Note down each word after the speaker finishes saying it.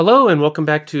Hello and welcome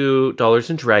back to Dollars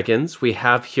and Dragons. We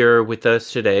have here with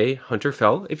us today Hunter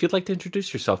Fell. If you'd like to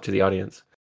introduce yourself to the audience.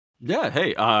 Yeah,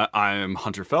 hey, I'm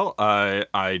Hunter Fell.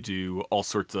 I do all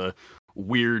sorts of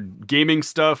weird gaming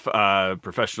stuff,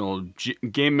 professional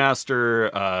game master,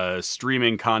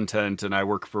 streaming content, and I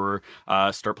work for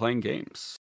Start Playing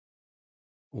Games.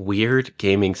 Weird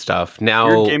gaming stuff. Weird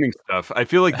Now, gaming stuff. I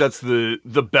feel like that's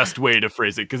the best way to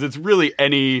phrase it because it's really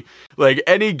any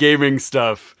gaming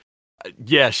stuff.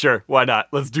 Yeah, sure, why not?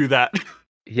 Let's do that.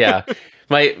 yeah,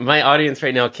 my audience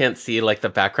right now can't see like the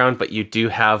background, but you do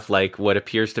have like what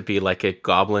appears to be like a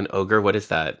goblin ogre. What is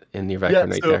that in your Yeah,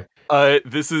 background right so there?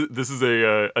 this is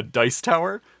a dice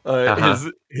tower.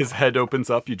 Uh-huh. His head opens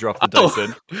up. You drop the dice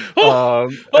Oh,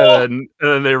 in, oh, and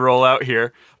oh, then they roll out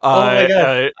here. oh my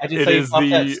God! I just It saw you is pop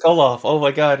that the skull off. Oh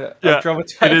my God! I'm yeah. It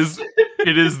traumatized. is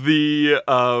it is the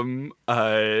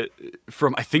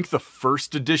from I think the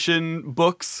first edition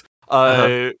books.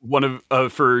 Uh-huh. One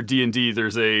of for D&D,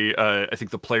 there's a I think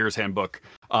the player's handbook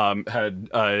had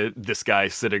this guy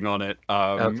sitting on it,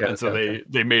 Okay, and okay, so okay.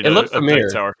 they made It looked a dice familiar.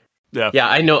 tower. Yeah. Yeah,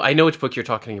 I know which book you're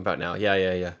talking about now. Yeah,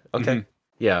 yeah, yeah. Okay. Mhm.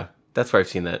 Yeah, that's where I've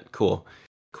seen that. Cool.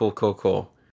 Cool, cool,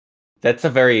 cool. That's a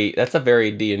very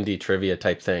D&D trivia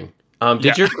type thing. Yeah.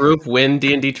 Did your group win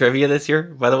D&D trivia this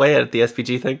year, by the way, at the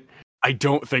SPG thing? I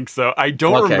don't think so. I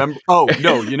don't Okay. remember. Oh,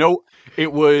 no,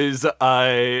 it was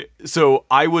so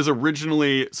I was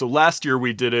originally so last year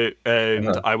we did it and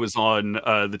Uh-huh. I was on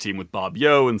the team with Bob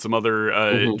Yo and some other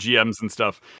Hmm. GMs and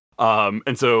stuff.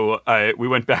 And so I we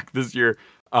went back this year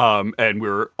and we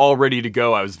were all ready to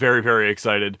go. I was very very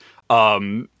excited.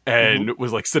 Hmm. And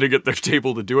was like sitting at their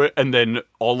table to do it and then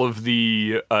all of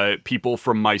the people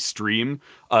from my stream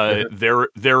Uh-huh.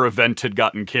 their event had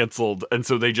gotten canceled, and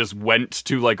so they just went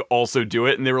to like also do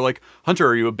it, and they were like, "Hunter,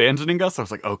 are you abandoning us?" I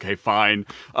was like, "Okay, fine."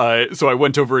 So I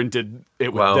went over and did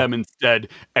it with Wow. them instead,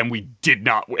 and we did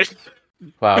not win.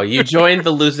 Wow, you joined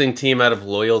the losing team out of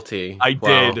loyalty. I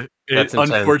Wow. did it, That's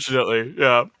intense. unfortunately.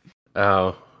 Yeah,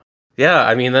 Oh. Yeah,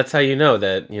 I mean, that's how you know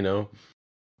that,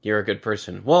 you're a good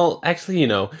person. Well, actually,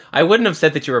 I wouldn't have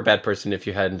said that you were a bad person if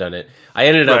you hadn't done it. I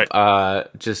ended up right.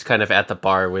 just kind of at the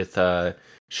bar with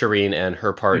Shireen and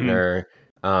her Hmm. partner,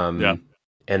 Yeah,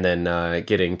 and then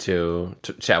getting to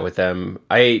chat with them.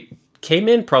 I came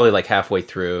in probably like halfway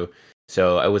through,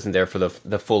 so I wasn't there for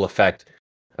the full effect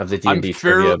of the D&D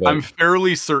trivia. But I'm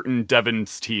fairly certain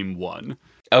Devin's team won.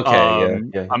 okay, yeah,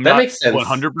 yeah, I'm that not makes sense.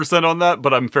 100% on that,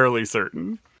 but I'm fairly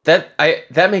certain. That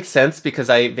makes sense because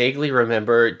I vaguely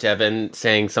remember Devin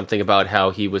saying something about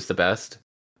how he was the best.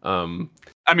 Um,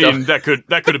 I so mean, that could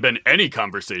have been any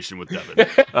conversation with Devin.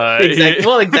 exactly.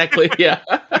 Well, exactly. Yeah.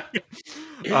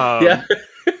 Yeah.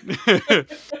 Um,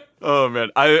 oh man,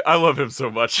 I love him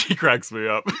so much. He cracks me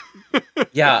up.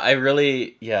 Yeah.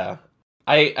 Yeah.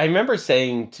 I remember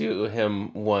saying to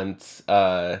him once,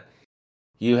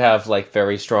 you have like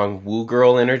very strong woo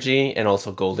girl energy and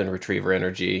also golden retriever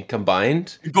energy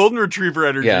combined. Golden Retriever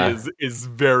energy Yeah. is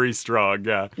very strong.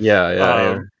 Yeah, Yeah. Yeah. Yeah.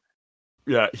 um,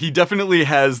 yeah. He definitely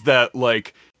has that.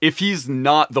 Like, if he's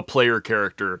not the player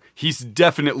character, he's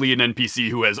definitely an NPC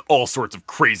who has all sorts of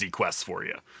crazy quests for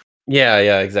you. Yeah.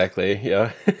 Yeah. Exactly.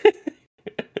 Yeah.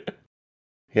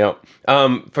 Yeah.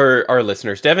 For our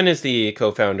listeners, Devin is the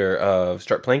co-founder of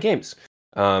Start Playing Games.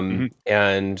 Hmm.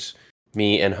 And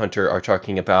me and Hunter are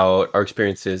talking about our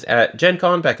experiences at Gen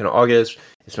Con back in August.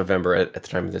 It's November at the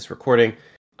time of this recording.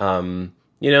 Some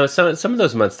of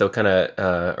those months though kind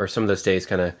of or some of those days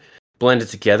kind of blended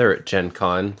together at Gen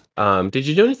Con. Did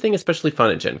you do anything especially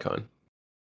fun at Gen Con?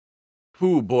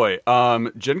 Oh boy,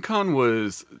 Gen Con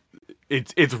was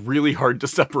it's really hard to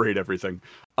separate everything.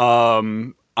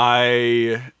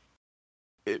 I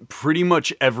pretty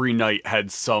much every night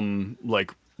had some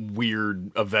like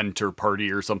weird event or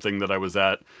party or something that I was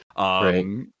at. Right.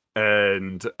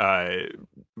 And I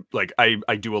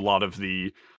do a lot of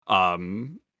the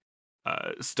um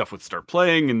stuff with Start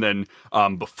Playing, and then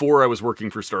before I was working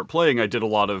for Start Playing, I did a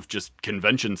lot of just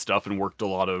convention stuff and worked a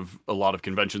lot of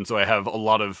conventions. So I have a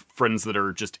lot of friends that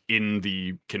are just in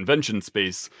the convention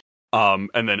space, and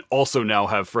then also now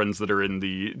have friends that are in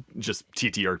the just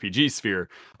TTRPG sphere.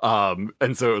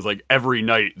 And so it was like every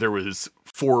night there was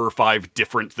 4 or 5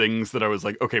 different things that I was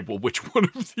like, okay, well, which one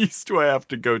of these do I have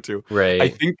to go to?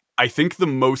 Right. I think the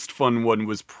most fun one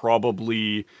was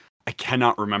probably I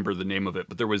cannot remember the name of it,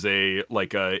 but there was a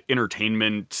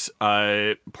entertainment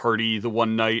party the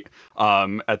one night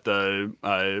at the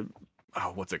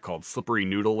what's it called? Slippery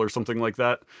Noodle or something like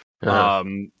that. Uh-huh.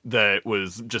 That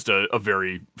was just a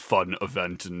very fun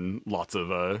event and lots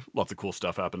of cool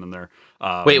stuff happened in there.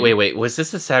 Wait, wait, Um wait. Was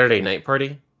this a Saturday night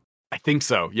party? I think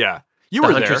so, yeah. You The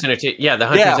were there. Hunters Entertainment. Yeah, the Yeah,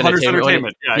 Hunters Hunters Entertainment one.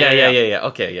 Entertainment. Yeah, Yeah, yeah, yeah, yeah. yeah, yeah.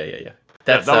 Okay, yeah. Yeah,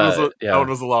 That's that one yeah.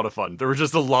 was a lot of fun. There were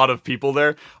just a lot of people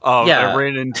there. Yeah.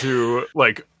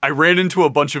 I ran into a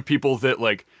bunch of people that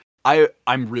like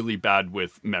I'm really bad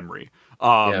with memory.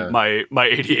 Yeah. My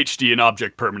ADHD and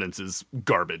object permanence is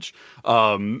garbage.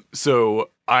 So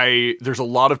I there's a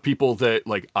lot of people that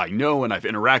like I know and I've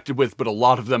interacted with, but a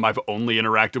lot of them I've only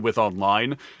interacted with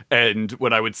online. And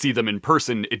when I would see them in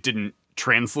person, it didn't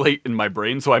translate in my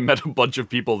brain. So I met a bunch of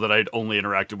people that I'd only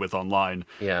interacted with online.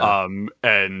 Yeah.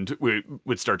 And we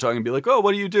would start talking and be like, "Oh,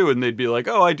 what do you do?" And they'd be like,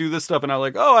 "Oh, I do this stuff." And I'm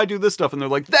like, "Oh, I do this stuff." And they're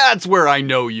like, "That's where I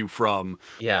know you from."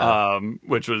 Yeah.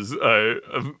 Which was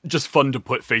just fun to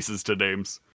put faces to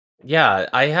names. Yeah,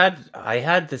 I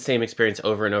had the same experience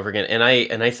over and over again, and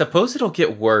I suppose it'll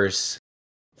get worse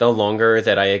the longer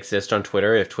that I exist on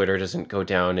Twitter if Twitter doesn't go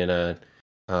down in a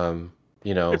um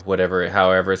If whatever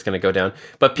however it's going to go down.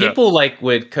 But yeah, people like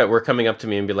were coming up to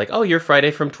me and be like, "Oh, you're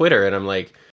Friday from Twitter." And I'm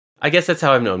like, "I guess that's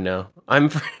how I'm known now. I'm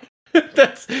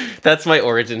that's that's my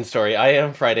origin story. I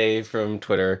am Friday from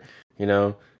Twitter, you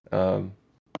know. Um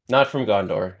not from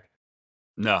Gondor.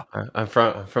 no, I'm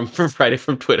from Friday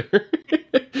from Twitter."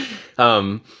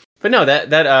 um, but no,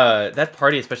 that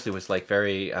party especially was like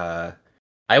very.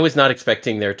 I was not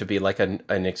expecting there to be like an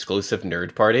exclusive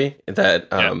nerd party. That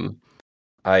yeah,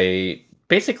 I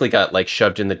basically got like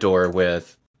shoved in the door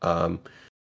with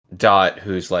Dot,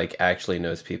 who's like actually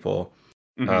knows people.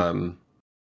 hmm Um,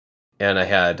 and I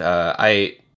had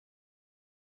I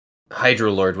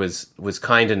Hydrolord was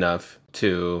kind enough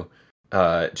to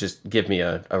just give me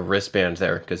a wristband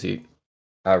there because he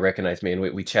recognized me, and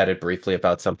we chatted briefly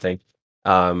about something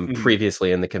hmm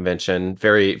previously in the convention.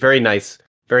 Very nice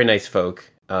folk.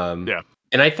 yeah,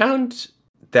 And I found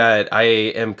that I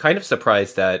am kind of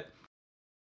surprised that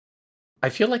I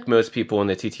feel like most people in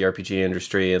the TTRPG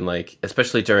industry, and like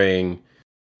especially during,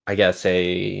 I guess,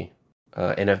 a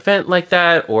an event like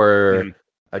that, or hmm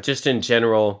just in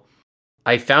general,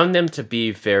 I found them to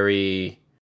be very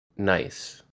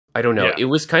nice. I don't know. yeah. It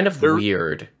was kind of They're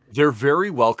weird. they're very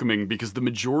welcoming because the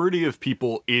majority of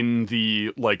people in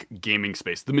the like gaming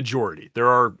space, the majority, there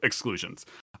are exclusions,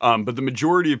 but the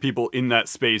majority of people in that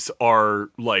space are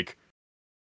like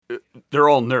they're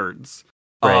all nerds.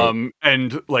 Right.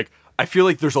 And like I feel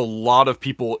like there's a lot of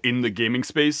people in the gaming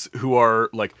space who are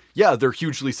like, yeah, they're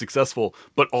hugely successful,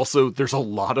 but also there's a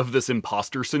lot of this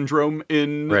imposter syndrome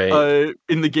Right.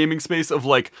 in the gaming space of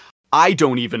like I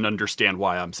don't even understand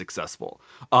why I'm successful.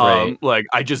 Right. Like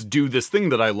I just do this thing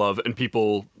that I love and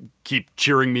people keep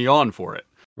cheering me on for it.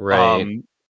 Right. Um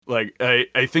like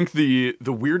I think the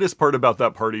weirdest part about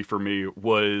that party for me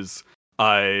was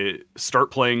I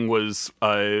StartPlaying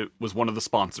was one of the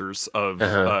sponsors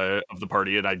Uh-huh. of the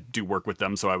party, and I do work with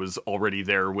them, so I was already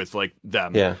there with like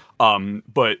them. Yeah.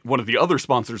 But one of the other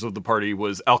sponsors of the party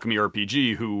was Alchemy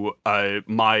RPG, who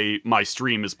my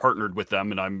stream is partnered with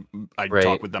them, and I talk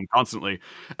Right. with them constantly,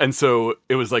 and so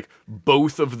it was like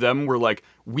both of them were like,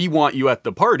 "We want you at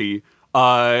the party."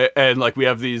 And like we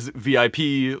have these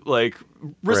VIP like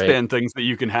Right. wristband things that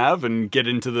you can have and get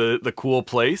into the cool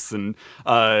place and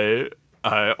uh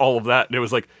all of that. And it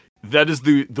was like that is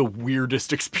the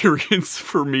weirdest experience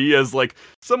for me as like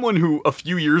someone who a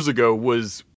few years ago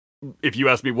was if you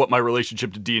asked me what my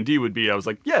relationship to D&D would be, I was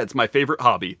like, yeah, it's my favorite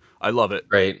hobby. I love it.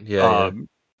 Right. Yeah, yeah. Um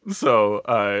so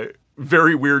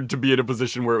very weird to be in a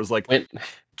position where it was like When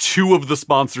two of the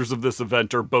sponsors of this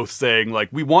event are both saying like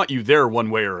we want you there one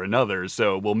way or another,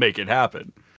 so we'll make it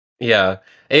happen. yeah.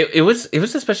 It was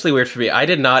especially weird for me. I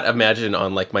did not imagine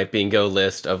on like my bingo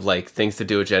list of like things to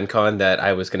do at Gen Con that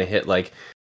I was gonna hit like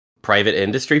private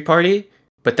industry party,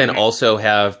 but then Mhm. also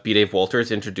have B. Dave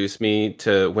Walters introduce me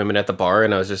to women at the bar,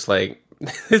 and I was just like,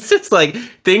 it's just like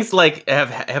things like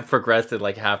have progressed and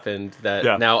like happened that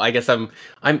Yeah. now I guess I'm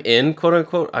in, quote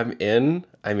unquote. I'm in.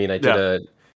 I mean, I did Yeah. a.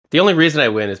 The only reason I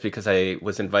win is because I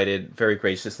was invited very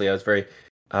graciously. I was very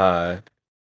uh,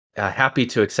 happy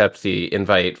to accept the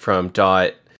invite from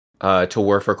Dot to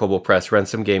work for Global Press, run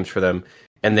some games for them,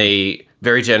 and Mhm. they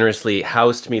very generously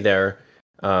housed me there,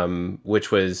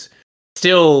 which was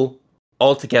still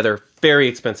altogether very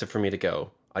expensive for me to go.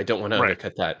 I don't want to Right.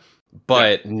 undercut that, Yeah.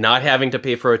 but not having to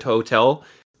pay for a hotel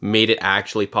made it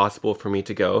actually possible for me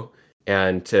to go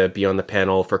and to be on the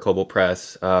panel for Global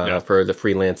Press Yeah. for the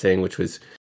freelancing, which was,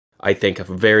 I think, a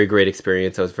very great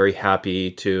experience. I was very happy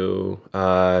to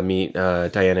meet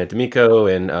Diana D'Amico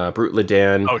and Brute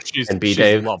Ledan Oh, and B. she's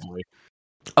Dave. lovely.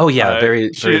 Oh yeah,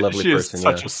 very very lovely She is person.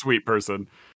 Yeah, such a sweet person.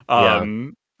 yeah.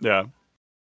 Yeah.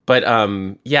 But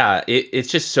yeah,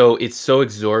 it's so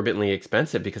exorbitantly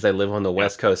expensive because I live on the Yeah.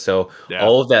 West Coast, so Yeah.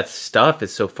 all of that stuff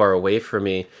is so far away from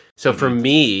me. So for Mhm.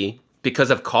 me, because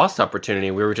of cost opportunity,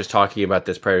 we were just talking about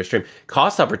this prior to stream.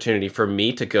 Cost opportunity for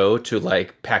me to go to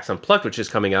like PAX Unplugged, which is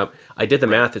coming up. I did the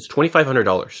Right. math. It's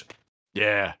 $2,500.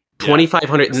 Yeah. Yeah.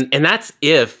 2,500, and that's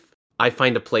if I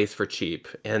find a place for cheap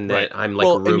and Right. that I'm like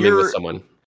Well, and rooming with someone.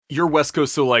 you're West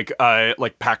Coast, so like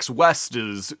PAX West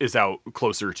is out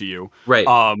closer to you. Right.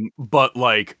 But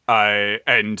like I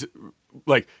and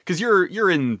like because you're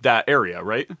in that area,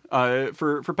 right?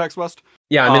 For PAX West.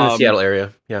 Yeah, I'm in the Um, Seattle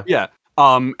area. Yeah. yeah.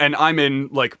 And I'm in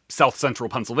like South Central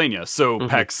Pennsylvania, so Hmm.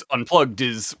 PAX Unplugged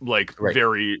is like Right.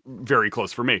 very very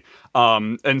close for me.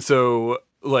 And so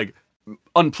like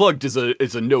Unplugged is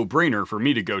a no brainer for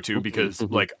me to go to Hmm. because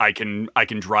Hmm. like I can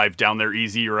drive down there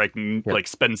easy, or I can Yeah. like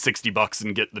spend $60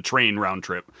 and get the train round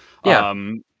trip. Yeah.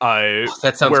 I Oh,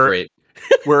 that sounds where great.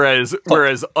 whereas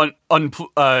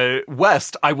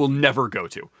West I will never go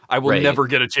to. I will Right. never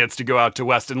get a chance to go out to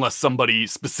West unless somebody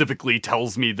specifically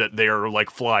tells me that they are like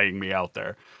flying me out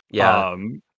there. Yeah.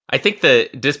 Um, I think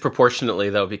that disproportionately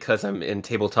though, because I'm in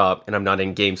tabletop and I'm not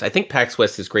in games, I think PAX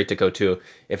West is great to go to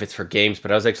if it's for games.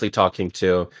 But I was actually talking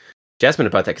to Jasmine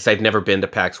about that because I'd never been to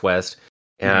PAX West,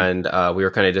 mhm, and we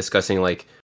were kind of discussing like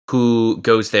who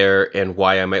goes there and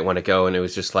why I might want to go, and it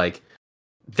was just like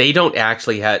they don't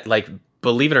actually have like,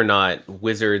 believe it or not,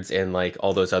 Wizards and like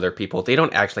all those other people, they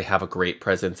don't actually have a great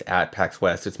presence at PAX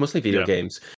West. It's mostly video yeah.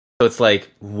 games. So it's like,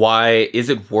 why is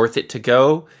it worth it to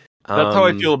go? That's how I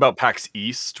Um, feel about PAX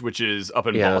East, which is up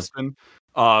in yeah. Boston.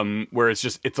 Where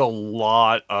it's a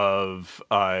lot of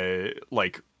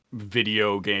like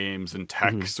video games and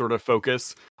tech Mhm. sort of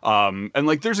focus. And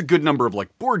like there's a good number of like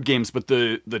board games, but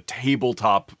the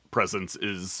tabletop presence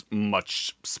is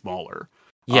much smaller.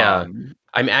 Yeah. Um,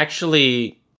 I'm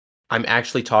actually I'm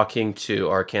actually talking to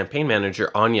our campaign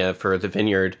manager Anya for the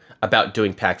Vineyard about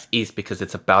doing PAX East because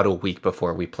it's about a week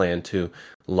before we plan to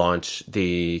launch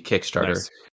the Kickstarter. nice.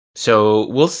 So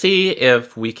we'll see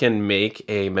if we can make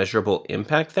a measurable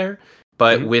impact there.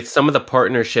 But Hmm. with some of the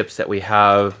partnerships that we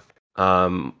have,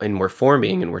 and we're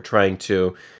forming and we're trying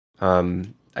to,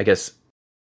 I guess,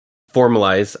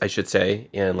 formalize, I should say,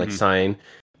 and like Hmm. sign,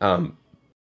 um,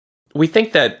 we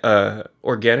think that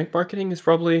organic marketing is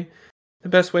probably the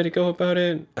best way to go about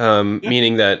it. Yeah.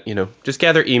 Meaning that, just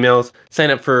gather emails, sign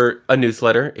up for a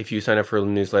newsletter. If you sign up for a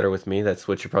newsletter with me, that's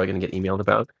what you're probably going to get emailed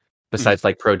about. Hmm. Besides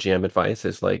like pro GM advice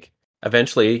is like,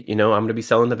 eventually, I'm going to be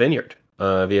selling the vineyard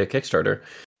via Kickstarter. Hmm.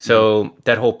 So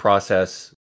that whole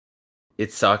process,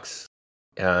 it sucks.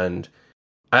 And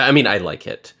I mean, I like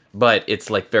it, but it's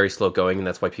like very slow going, and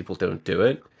that's why people don't do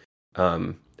it.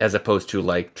 As opposed to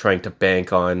like trying to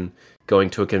bank on going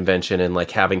to a convention and like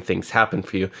having things happen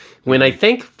for you. When I Hmm.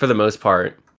 think for the most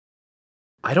part,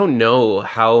 I don't know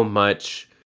how much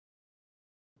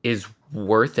is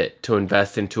worth it to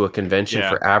invest into a convention Yeah.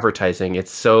 for advertising.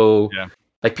 It's so Yeah.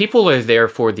 like people are there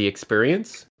for the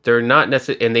experience. They're not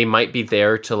necessarily, and they might be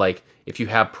there to like, if you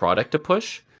have product to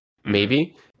push, Hmm.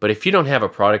 maybe. But if you don't have a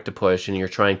product to push and you're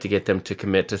trying to get them to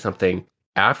commit to something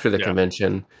after the Yeah.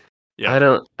 convention,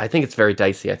 Yeah. I think it's very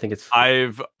dicey. I think it's,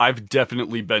 I've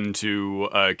definitely been to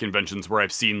conventions where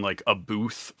I've seen like a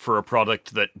booth for a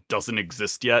product that doesn't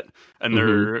exist yet, and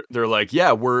mhm. they're like,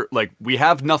 yeah, we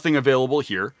have nothing available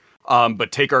here,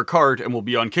 but take our card and we'll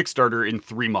be on Kickstarter in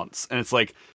 3 months, and it's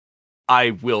like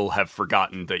I will have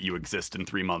forgotten that you exist in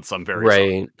 3 months. I'm very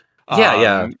sorry. Right. Yeah,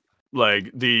 yeah, Um,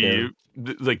 like yeah,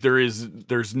 like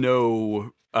there's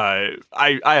no I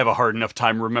have a hard enough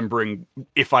time remembering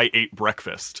if I ate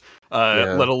breakfast,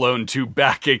 yeah, let alone to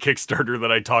back a Kickstarter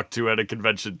that I talked to at a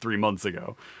convention 3 months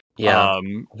ago. yeah.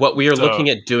 Um, What we are so looking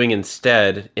at doing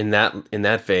instead in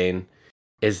that vein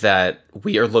is that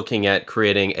we are looking at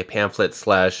creating a pamphlet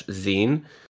slash zine.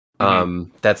 mhm,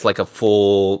 That's like a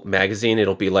full magazine.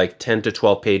 It'll be like 10 to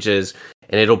 12 pages,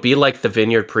 and it'll be like the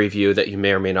Vineyard preview that you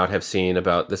may or may not have seen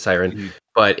about the Siren, mhm,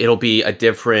 but it'll be a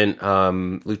different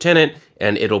lieutenant,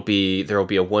 and there'll be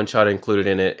a one shot included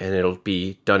in it, and it'll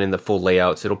be done in the full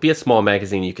layout. So it'll be a small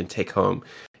magazine you can take home.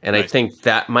 And I nice. think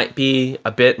that might be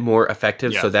a bit more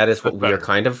effective. Yeah, So that is what that's we are better.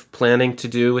 kind of planning to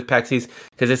do with Paxies,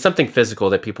 because it's something physical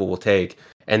that people will take,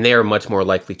 and they are much more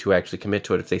likely to actually commit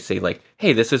to it if they say like,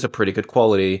 "Hey, this is a pretty good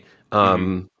quality."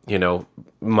 Mhm,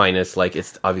 Minus like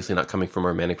it's obviously not coming from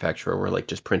our manufacturer. We're like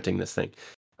just printing this thing.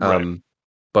 right. Um,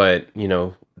 but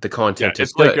the Yeah, content is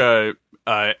it's like good.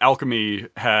 Alchemy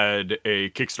had a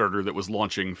Kickstarter that was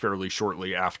launching fairly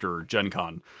shortly after Gen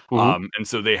Con. Hmm. And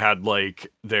so they had like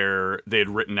they had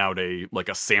written out a like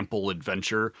a sample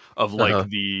adventure of like Uh-huh.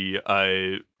 the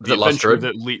Was the it Lost adventure Road?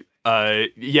 that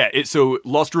Yeah. So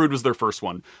Lost Druid was their first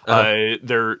one. Uh-huh.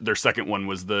 Their second one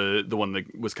was the one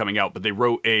that was coming out. But they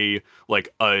wrote a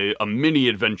mini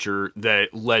adventure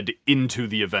that led into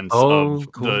the events Oh,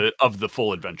 cool. of the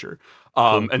full adventure.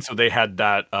 Cool. And so they had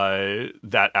that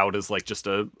out as like just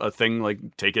a thing, like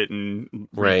take it and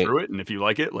read Right. through it, and if you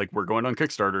like it, like we're going on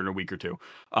Kickstarter in a week or two.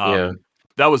 Yeah.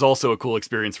 That was also a cool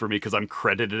experience for me because I'm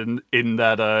credited Oh, in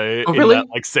that really?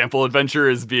 like sample adventure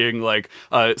as being like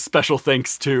special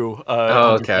thanks to Oh,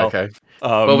 Hunter okay, Fell. okay.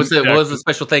 What Yeah, was the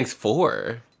special thanks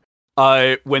for?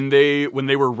 when they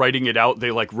were writing it out,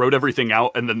 they like wrote everything out,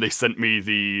 and then they sent me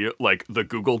the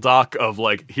Google Doc of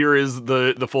like, here is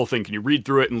the full thing. Can you read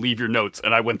through it and leave your notes?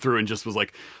 And I went through and just was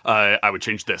like, I would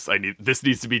change this. This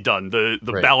needs to be done. The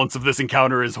Right. balance of this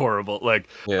encounter is horrible. Like,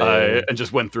 Yeah, yeah, yeah. and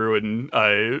just went through and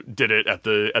I did it at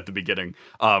the beginning,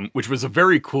 which was a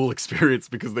very cool experience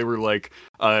because they were like,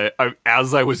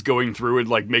 as I was going through and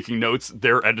like making notes,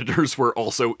 their editors were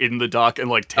also in the doc and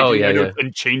like Oh, taking yeah, my yeah. notes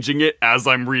and changing it as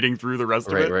I'm reading through the rest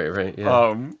of Right, it, right, right.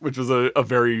 Yeah. which was a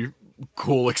very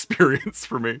cool experience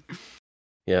for me.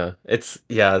 Yeah.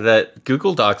 That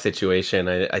Google Doc situation,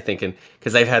 I think,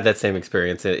 because I've had that same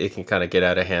experience, it can kind of get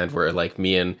out of hand where like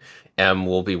me and M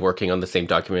will be working on the same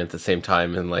document at the same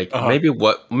time, and like Uh-huh.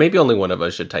 maybe only one of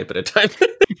us should type at a time.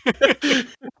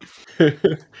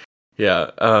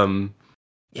 Yeah.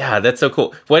 Yeah, that's so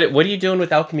cool. What are you doing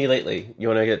with alchemy lately? You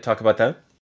want to talk about that?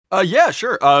 Yeah,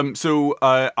 sure. So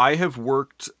I have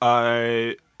worked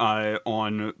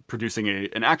on producing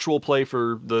an actual play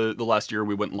for the last year.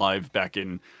 We went live back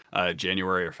in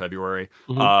January or February.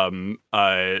 Hmm.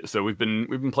 So we've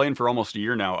been playing for almost a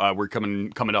year now. We're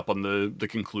coming up on the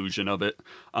conclusion of it.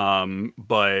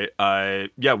 But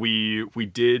yeah, we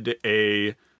did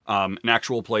an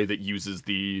actual play that uses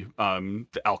the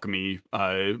alchemy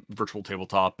virtual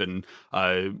tabletop and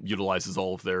utilizes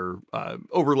all of their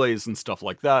overlays and stuff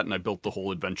like that. And I built the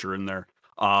whole adventure in there.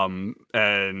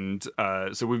 And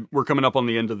so we're coming up on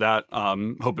the end of that.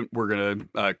 Hoping we're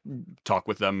gonna talk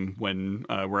with them when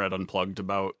we're at Unplugged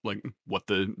about like what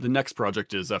the next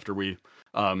project is after we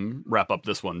wrap up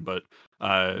this one. But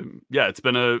yeah, it's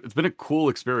been a cool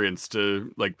experience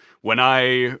to like when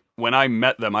I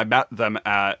met them. I met them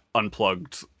at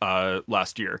Unplugged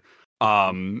last year.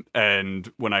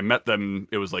 And when I met them,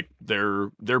 it was like their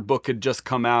book had just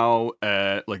come out,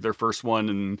 like their first one,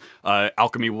 and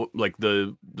alchemy, like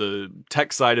the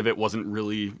tech side of it wasn't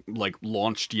really like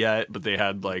launched yet, but they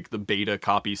had like the beta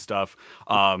copy stuff.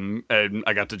 And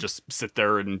I got to just sit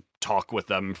there and talk with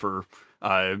them for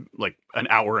like an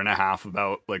hour and a half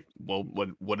about like, well,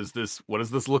 what is this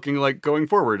looking like going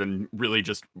forward, and really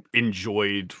just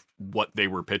enjoyed what they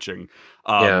were pitching.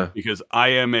 Yeah. Because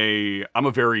I'm a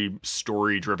very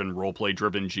story driven, role play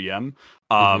driven GM.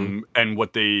 Hmm. And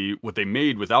what they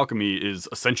made with Alchemy is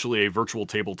essentially a virtual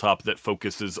tabletop that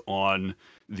focuses on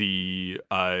the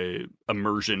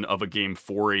immersion of a game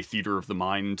for a theater of the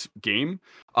mind game,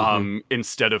 Hmm.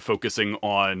 instead of focusing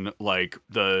on like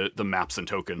the maps and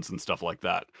tokens and stuff like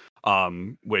that.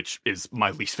 Which is my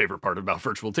least favorite part about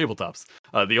virtual tabletops.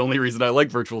 The only reason I like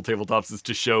virtual tabletops is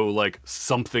to show like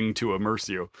something to immerse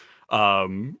you.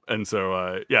 And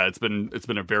so yeah, it's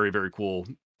been a very very cool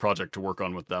project to work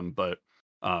on with them. But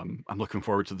I'm looking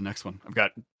forward to the next one. I've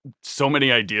got so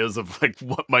many ideas of like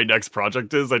what my next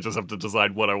project is. I just have to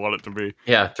decide what I want it to be.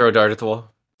 Yeah, throw a dart at the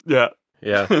wall. Yeah.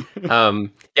 Yeah.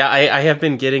 Yeah, I have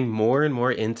been getting more and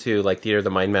more into like theater of the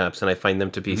mind maps, and I find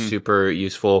them to be Hmm. super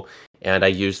useful, and I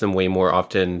use them way more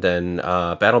often than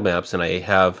battle maps, and I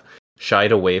have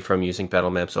shied away from using battle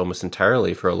maps almost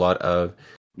entirely for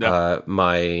Yeah.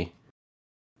 my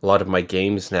a lot of my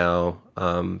games now,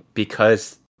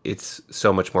 because it's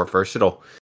so much more versatile.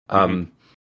 Hmm. Um,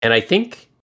 and I think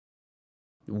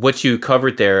what you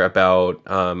covered there about,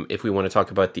 if we want to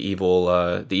talk about the evil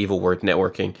word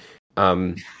networking,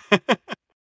 um,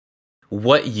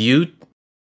 what you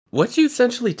what you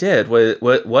essentially did was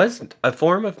a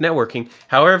form of networking. Oh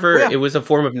However, yeah. it was a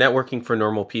form of networking for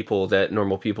normal people that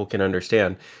normal people can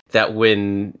understand. That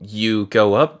when you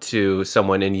go up to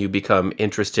someone and you become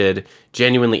interested,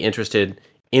 genuinely interested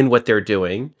in what they're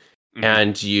doing, Hmm.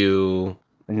 and you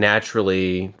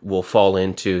naturally will fall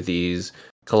into these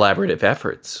collaborative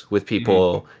efforts with Hmm.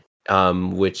 people,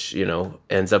 which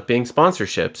ends up being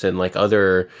sponsorships and like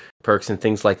other perks and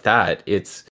things like that.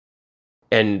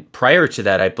 And prior to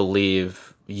that, I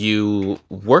believe you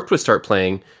worked with Start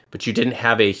Playing, but you didn't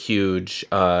have a huge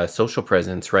social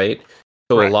presence, right?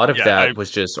 So a Correct. lot of Yeah. that was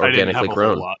just I didn't have organically a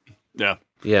whole grown. lot. Yeah.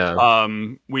 Yeah.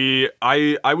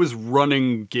 I was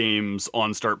running games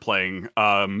on Start Playing.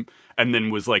 and then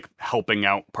was like helping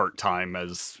out part time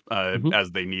Hmm.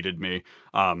 as they needed me.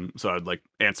 So I'd like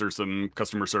answer some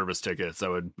customer service tickets. I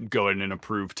would go in and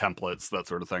approve templates, that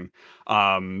sort of thing.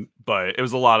 But it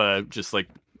was a lot of just like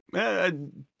eh,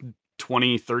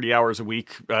 20, 30 hours a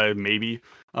week, maybe.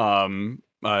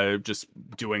 Just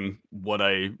doing what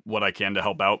I can to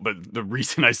help out. But the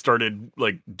reason I started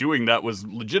like doing that was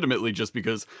legitimately just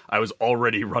because I was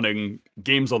already running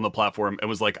games on the platform and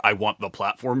was like, I want the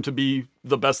platform to be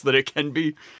the best that it can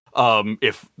be.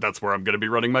 If that's where I'm going to be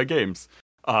running my games.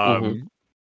 Hmm. Um,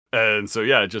 and so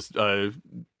yeah, just it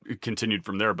continued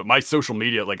from there. But my social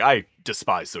media, like I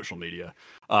despise social media.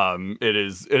 It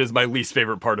is my least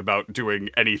favorite part about doing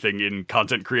anything in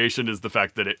content creation is the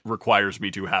fact that it requires me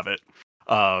to have it.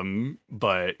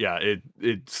 But yeah,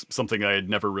 it's something I had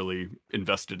never really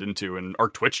invested into, and our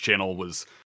Twitch channel was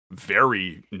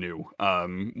very new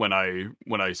when I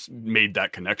made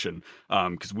that connection.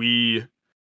 Because we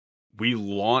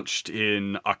launched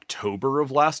in October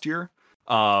of last year.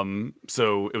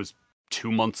 So it was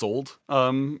 2 months old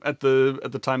at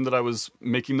the time that I was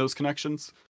making those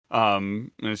connections.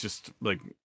 And it's just like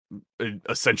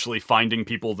essentially finding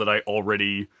people that I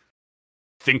already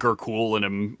think are cool and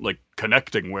am like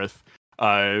connecting with,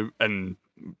 and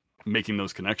making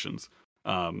those connections.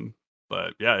 Um,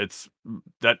 but yeah, it's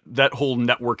that whole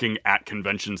networking at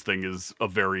conventions thing is a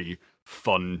very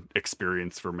fun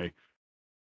experience for me.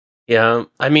 Yeah,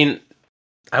 I mean,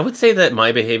 I would say that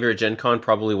my behavior at Gen Con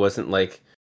probably wasn't like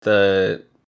the,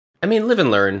 I mean, live and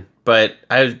learn, but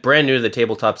I was brand new to the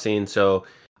tabletop scene, so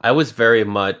I was very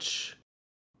much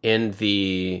and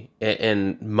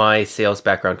my sales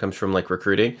background comes from like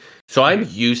recruiting. So I'm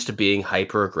Mhm. used to being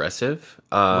hyper aggressive,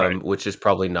 Right. which is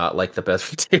probably not like the best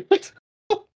for tabletop.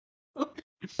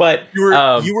 But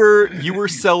You were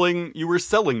selling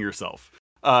yourself.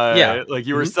 yeah. Like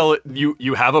you were Hmm. selling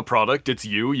you have a product, it's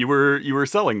you were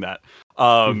selling that.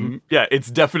 Hmm. Yeah,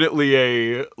 it's definitely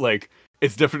a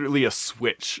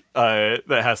switch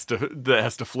that has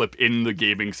to flip in the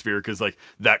gaming sphere, because like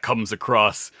that comes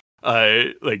across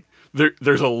like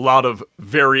there's a lot of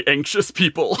very anxious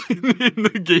people in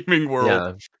the gaming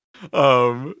world.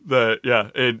 Yeah. That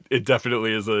yeah, it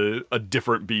definitely is a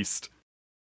different beast.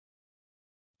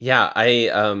 Yeah, I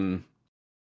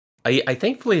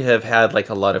thankfully have had like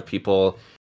a lot of people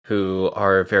who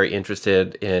are very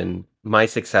interested in my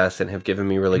success and have given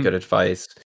me really Mhm, good advice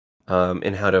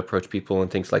in how to approach people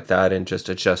and things like that, and just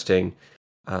adjusting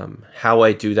how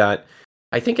I do that.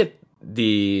 I think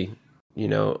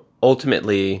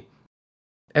ultimately,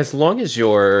 as long as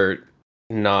you're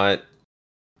not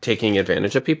taking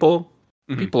advantage of people,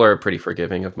 mhm. people are pretty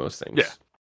forgiving of most Yeah, things.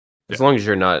 As yeah. long as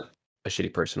you're not a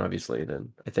shitty person, obviously,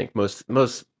 then I think most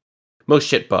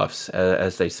shit buffs,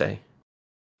 as they say.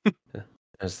 Yeah,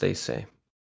 as they say.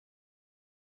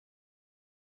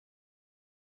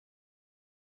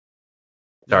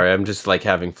 Yeah. Sorry, I'm just like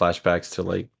having flashbacks to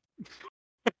like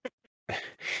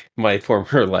my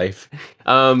former life.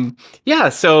 Yeah,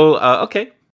 so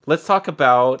okay, let's talk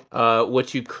about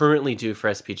what you currently do for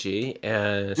SPG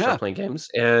and start Yeah. playing games,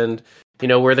 and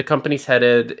where the company's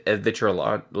headed that you're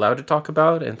allowed to talk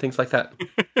about and things like that.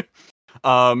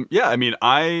 Yeah, I mean,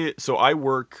 I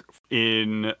work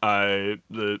in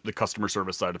the customer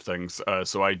service side of things.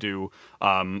 So I do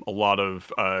a lot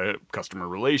of customer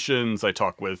relations. I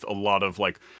talk with a lot of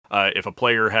like if a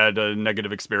player had a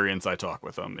negative experience, I talk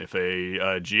with them. If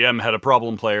a GM had a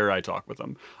problem player, I talk with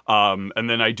them. And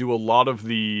then I do a lot of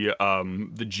the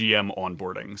GM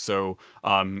onboarding. So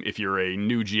if you're a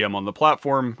new GM on the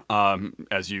platform,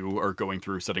 as you are going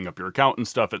through setting up your account and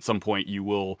stuff, at some point you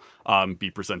will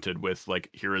be presented with like,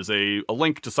 here is a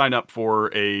link to sign up for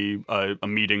a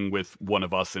meeting with one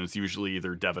of us, and it's usually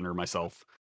either Devin or myself.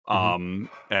 Hmm.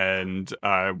 And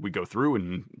we go through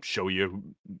and show you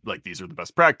like, these are the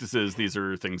best practices, these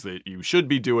are things that you should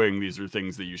be doing, these are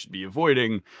things that you should be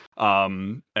avoiding,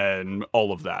 and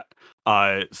all of that.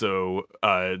 So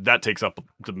that takes up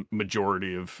the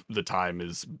majority of the time,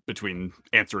 is between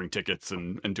answering tickets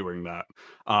and doing that.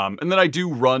 And then I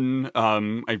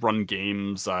run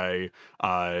games.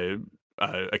 Uh,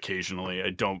 Occasionally,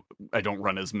 I don't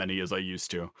run as many as I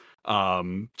used to,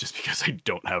 just because I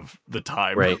don't have the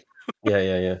time. Right. Yeah,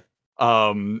 yeah, yeah.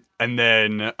 And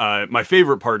then my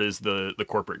favorite part is the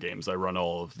corporate games. I run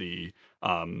all of the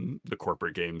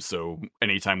corporate games. So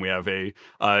anytime we have a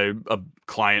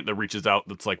client that reaches out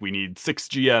that's like, we need 6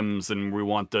 GMs and we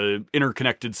want the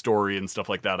interconnected story and stuff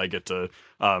like that, I get to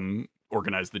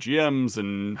organize the GMs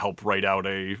and help write out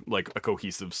a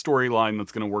cohesive storyline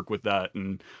that's going to work with that,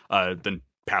 and then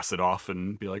pass it off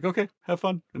and be like, okay, have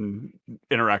fun and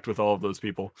interact with all of those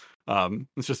people.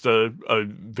 It's just a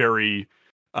very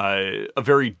a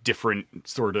very different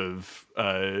sort of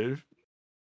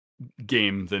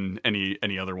game than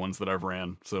any other ones that I've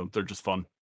ran. So they're just fun.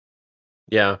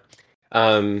 Yeah.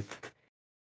 Um,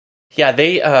 yeah,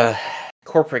 they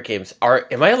corporate games are.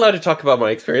 Am I allowed to talk about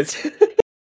my experience?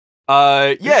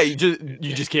 Yeah, you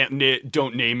just can't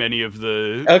don't name any of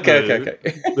Okay.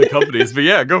 the companies, but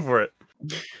yeah, go for it.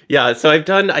 Yeah, so I've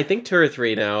done I think 2 or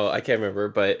 3 now, I can't remember,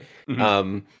 but Mhm.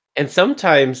 um and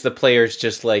sometimes the players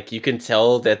just like you can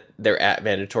tell that they're at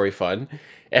mandatory fun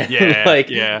and Yeah, like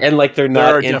yeah. they're There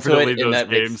not are into it definitely and those that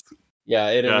makes games. yeah,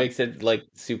 and it Yeah. makes it like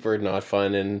super not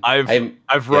fun and I've I'm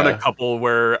I've run a yeah. couple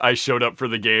where I showed up for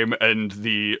the game and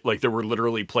there were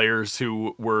literally players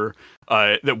who were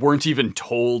that weren't even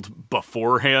told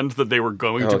beforehand that they were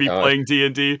going to Oh be gosh. playing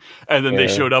D&D, and then they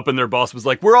Yeah. showed up and their boss was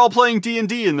like, "We're all playing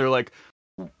D&D," and they're like,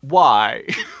 "Why?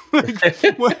 Like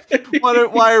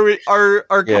why are we our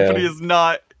company Yeah, is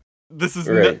not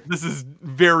right. this is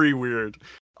very weird."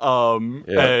 Yeah.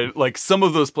 And like some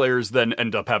of those players then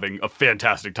end up having a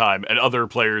fantastic time, and other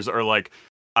players are like,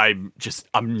 I'm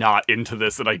not into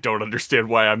this and I don't understand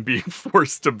why I'm being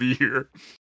forced to be here.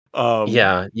 Um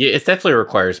Yeah, it definitely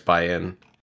requires buy-in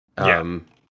yeah, um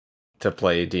to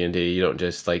play D&D. You don't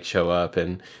just like show up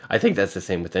and I think that's the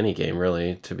same with any game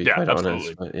really, to be yeah, quite honest.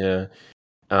 absolutely. But yeah.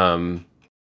 Um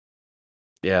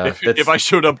yeah, If that's I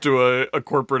showed up to a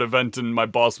corporate event and my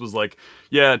boss was like,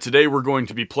 "Yeah, today we're going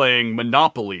to be playing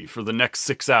Monopoly for the next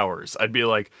 6 hours." I'd be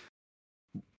like,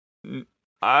 "N-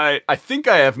 I think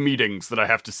I have meetings that I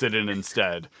have to sit in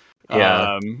instead."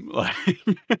 yeah. Like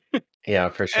Yeah,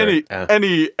 for sure. Yeah.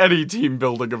 any team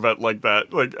building event like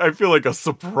that. Like I feel like a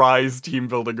surprise team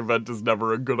building event is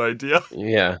never a good idea.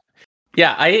 Yeah.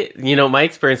 Yeah, my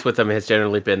experience with them has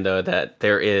generally been though that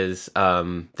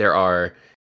there are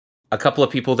a couple of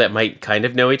people that might kind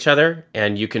of know each other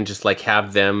and you can just like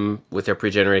have them with their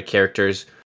pre-generated characters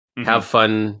Hmm. have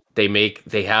fun.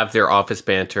 They have their office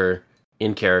banter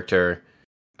in character.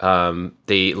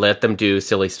 They let them do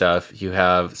silly stuff. You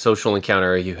have social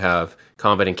encounter, you have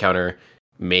combat encounter,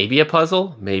 maybe a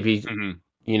puzzle, maybe Hmm.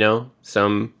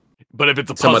 some But if it's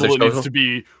a other puzzle, it needs social. to be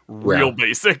Yeah. real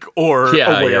basic or a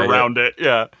Yeah, way yeah. around it.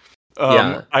 Yeah.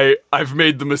 Yeah. I've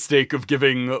made the mistake of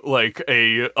giving like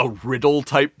a riddle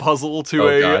type puzzle to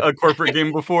Oh god. a corporate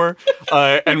game before,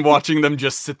 and watching them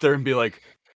just sit there and be like,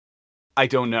 I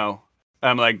don't know.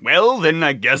 I'm like, well, then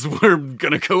I guess we're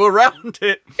gonna go around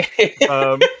it.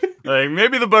 Um, like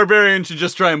maybe the barbarian should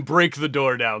just try and break the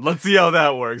door down. Let's see how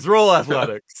that works. Roll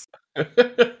athletics.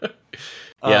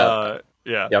 Yeah.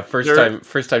 Yeah. Yeah, There.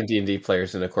 first time D&D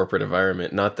players in a corporate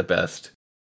environment, not the best.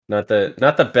 Not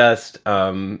the best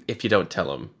if you don't tell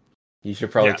them. You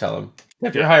should probably Yeah. tell them.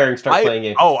 If you're Yeah. hiring start playing it,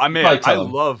 you Man, probably tell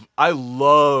them. I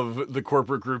love the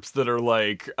corporate groups that are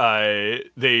like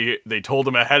they told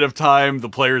them ahead of time. The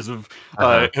players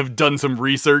Uh-huh. have done some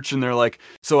research and they're like,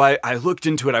 so I looked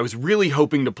into it. I was really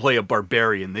hoping to play a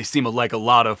barbarian. They seem like a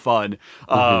lot of fun.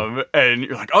 Mhm. And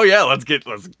you're like, oh yeah, let's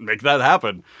make that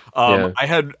happen. Yeah. I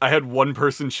had one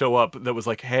person show up that was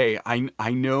like, hey,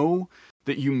 I know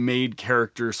that you made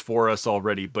characters for us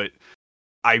already, but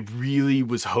I really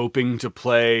was hoping to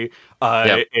play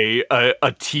Yep.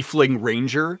 a tiefling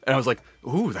ranger, and I was like,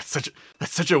 "Ooh, that's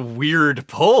such a weird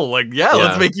pull." Like, yeah,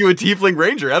 let's Yeah. make you a tiefling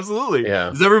ranger. Absolutely.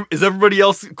 Yeah. Is everybody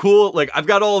else cool? Like, I've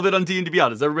got all of it on D&D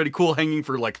Beyond. Is everybody cool hanging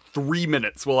for like 3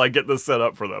 minutes while I get this set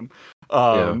up for them?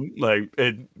 Yeah.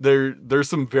 There's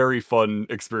some very fun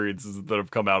experiences that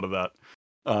have come out of that.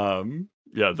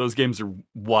 Yeah, those games are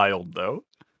wild though.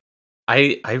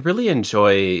 I really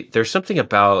enjoy there's something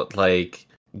about like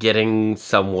getting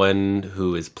someone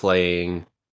who is playing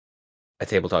a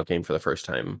tabletop game for the first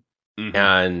time Hmm.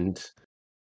 and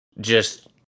just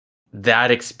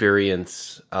that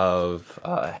experience of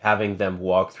having them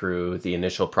walk through the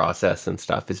initial process and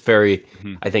stuff is very,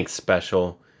 Hmm. I think,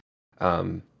 special.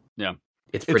 Um, Yeah.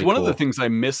 it's It's pretty one of the cool. things I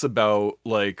miss about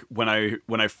like when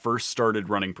I first started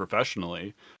running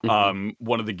professionally. Hmm.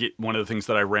 One of the things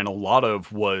that I ran a lot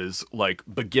of was like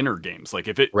beginner games. Like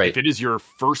if Right. it is your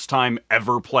first time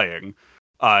ever playing,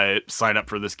 sign up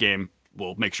for this game.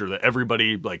 We'll make sure that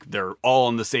everybody like they're all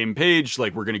on the same page.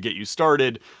 Like we're gonna get you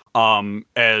started. And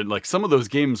like some of those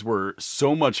games were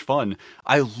so much fun.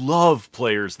 I love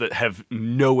players that have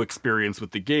no experience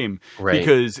with the game Right.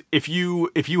 because if you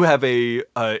have an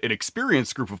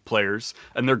experienced group of players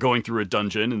and they're going through a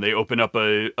dungeon and they open up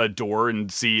a door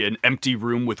and see an empty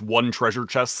room with one treasure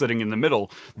chest sitting in the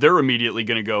middle, they're immediately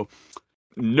going to go,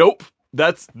 nope,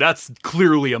 that's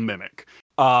clearly a mimic.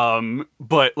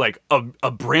 But like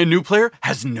a brand new player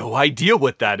has no idea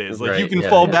what that is. Like you Right. can Yeah.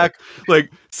 fall Yeah. back,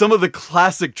 like some of the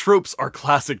classic tropes are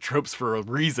classic tropes for a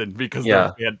reason because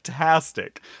they're Yeah.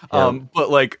 fantastic. Yeah. But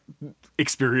like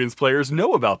experienced players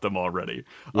know about them already.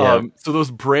 Yeah. So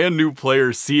those brand new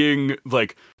players seeing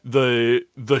like the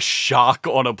shock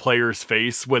on a player's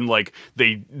face when like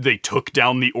they took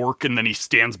down the orc and then he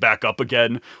stands back up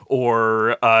again,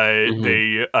 or Hmm.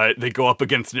 they go up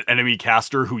against an enemy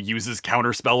caster who uses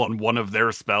counterspell on one of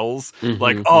their spells.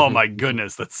 Like, Hmm. oh Hmm. my Hmm.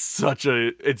 goodness, that's such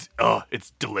a it's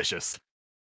delicious.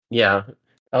 Yeah.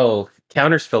 Oh,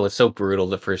 Counterspell is so brutal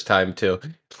the first time too.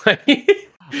 Like,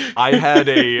 I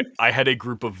had a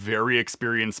group of very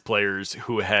experienced players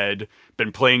who had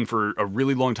been playing for a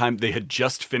really long time. They had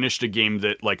just finished a game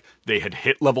that like they had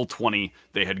hit level 20.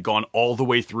 They had gone all the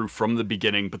way through from the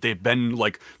beginning, but they had been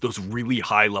like those really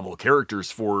high level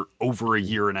characters for over a Mhm.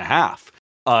 year and a half.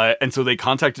 And so they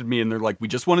contacted me and they're like, we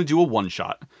just want to do a one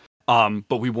shot.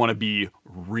 But we want to be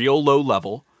real low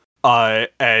level.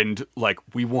 And like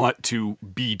we want to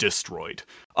be destroyed.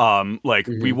 Like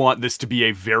we Mhm. want this to be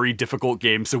a very difficult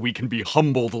game so we can be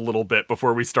humbled a little bit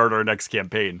before we start our next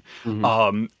campaign.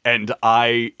 Mhm. And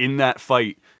I in that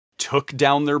fight took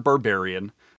down their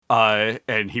barbarian.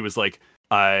 And he was like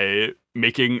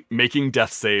making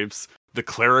death saves. The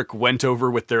cleric went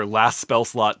over with their last spell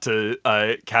slot to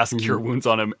cast Cure Mhm. Wounds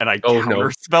on him, and I Oh no.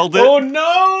 counterspelled it. Oh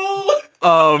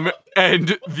no.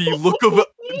 And the look of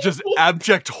just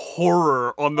abject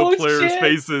horror on the Oh players' shit.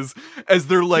 faces as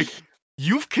they're like,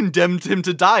 "You've condemned him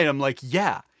to die." And I'm like,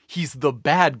 "Yeah, he's the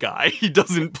bad guy. He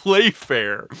doesn't play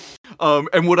fair."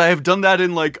 And would I have done that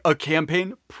in like a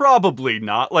campaign? Probably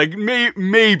not. Like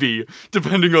maybe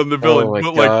depending on the Oh villain, my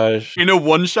but like gosh. in a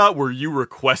one shot where you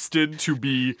requested to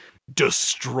be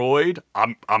destroyed,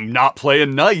 I'm not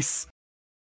playing nice.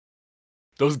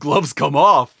 Those gloves come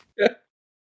off.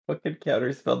 Fucking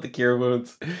Counterspell the Cure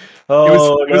Wounds. It was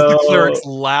Oh it was the no. cleric's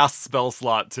last spell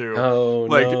slot too. Oh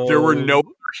Like there were no no. other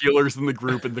healers in the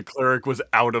group, and the cleric was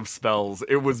out of spells.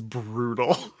 It was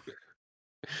brutal.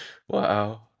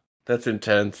 Wow. That's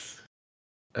intense.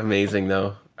 Amazing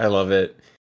though. I love it.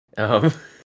 Um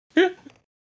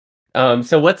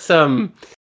so what's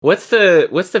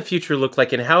the future look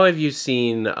like, and how have you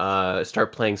seen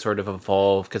Start Playing sort of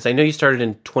evolve? Because I know you started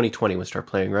in 2020 with Start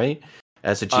Playing, right?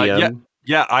 As a Yeah, GM.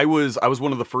 yeah. I was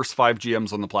one of the first 5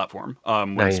 GMs on the platform.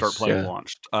 When Start Nice, Playing yeah.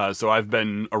 launched. So I've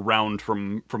been around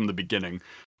from the beginning.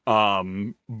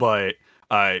 But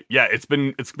yeah, it's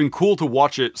been cool to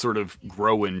watch it sort of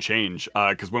grow and change.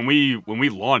 Because when we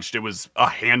launched, it was a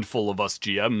handful of us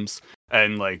GMs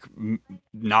and like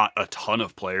not a ton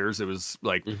of players. It was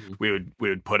like Hmm. we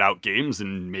would put out games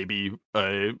and maybe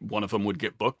one of them would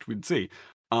get booked. We'd see.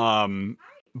 Um,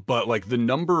 but like the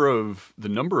number of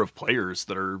players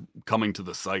that are coming to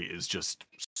the site is just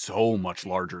so much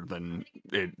larger than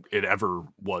it ever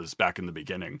was back in the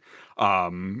beginning.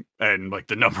 And like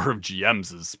the number of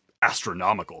GMs is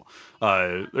astronomical.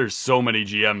 There's so many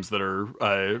GMs that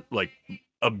are like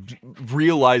uh,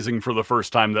 realizing for the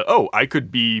first time that, oh, I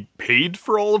could be paid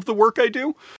for all of the work I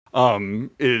do.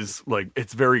 Is like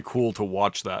it's very cool to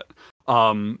watch that.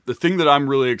 The thing that I'm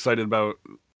really excited about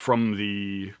from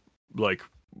the like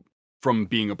from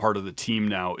being a part of the team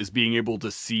now is being able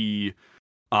to see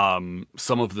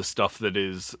some of the stuff that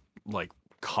is like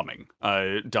coming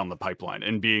down the pipeline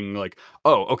and being like,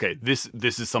 oh, okay, this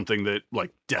is something that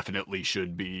like definitely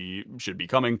should be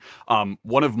coming.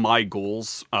 One of my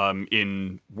goals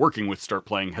in working with Start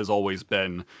Playing has always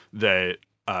been that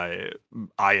I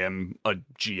am a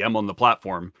GM on the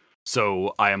platform,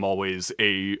 so I am always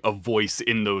a voice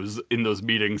in those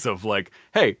meetings of like,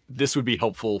 hey, this would be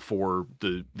helpful for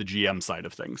the GM side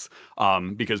of things.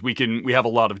 Because we have a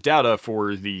lot of data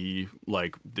for the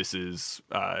like this is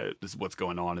what's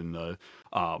going on in the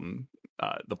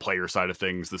player side of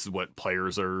things. This is what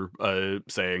players are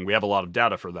saying. We have a lot of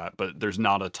data for that, but there's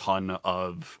not a ton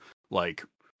of like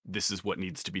this is what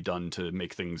needs to be done to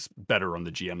make things better on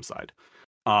the GM side.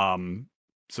 Um,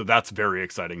 so that's very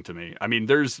exciting to me. I mean,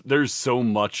 there's so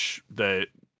much that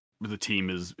the team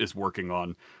is working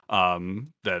on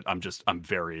that I'm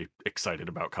very excited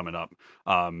about coming up.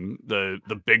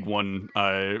 The big one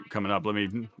coming up. Let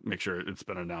me make sure it's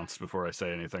been announced before I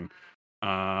say anything.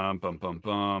 Bum bum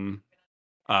bum.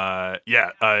 Yeah,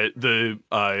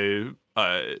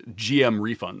 GM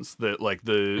refunds, that like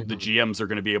the Mhm. GMs are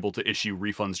going to be able to issue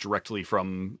refunds directly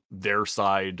from their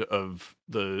side of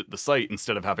the site,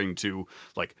 instead of having to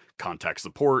like contact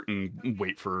support and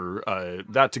wait for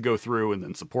that to go through, and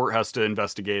then support has to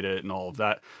investigate it and all of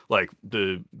that. Like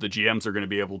the GMs are going to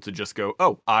be able to just go,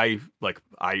 oh, I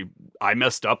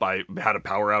messed up, I had a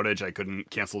power outage, I couldn't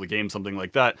cancel the game, something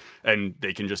like that, and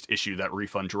they can just issue that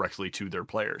refund directly to their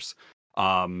players.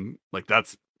 Like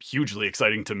that's hugely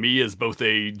exciting to me as both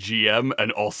a GM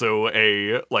and also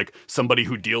a like somebody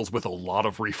who deals with a lot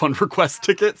of refund request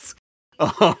tickets.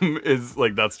 Is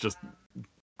like, that's just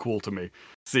cool to me,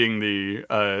 seeing the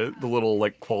little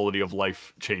like quality of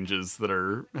life changes that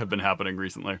have been happening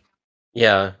recently.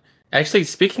 Yeah. Actually,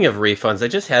 speaking of refunds, I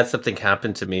just had something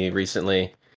happen to me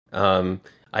recently. Um,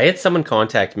 I had someone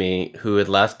contact me who had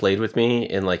last played with me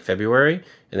in like February,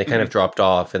 and they kind Hmm. of dropped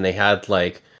off, and they had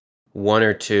like one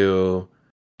or two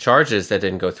charges that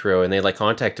didn't go through, and they like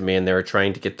contacted me and they were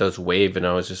trying to get those waived, and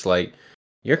I was just like,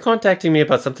 "You're contacting me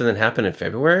about something that happened in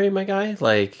February, my guy?"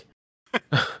 Like,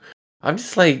 I'm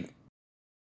just like,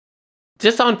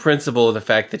 just on principle, the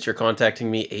fact that you're contacting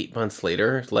me 8 months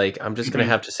later, like, I'm just gonna Hmm.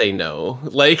 have to say no.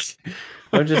 Like,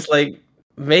 I'm just like,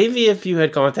 maybe if you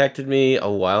had contacted me a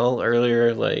while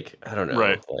earlier, like, I don't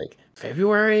Right. know, like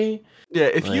February, Yeah,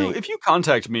 like, if you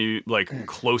contact me like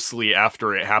closely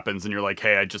after it happens and you're like,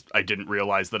 "Hey, I didn't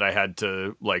realize that I had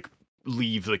to like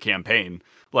leave the campaign."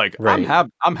 Like, right.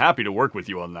 I'm happy to work with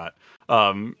you on that.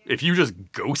 If you just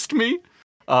ghost me,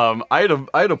 I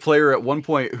had a player at one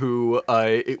point who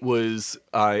it was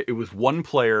one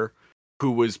player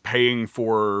who was paying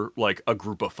for like a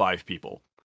group of 5 people.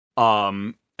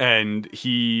 And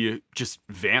he just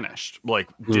vanished. Like,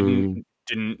 Mm,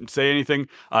 didn't say anything.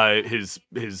 His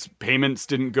payments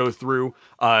didn't go through.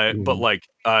 But mm, like,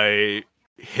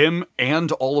 him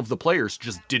and all of the players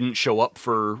just didn't show up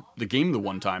for the game the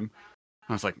one time.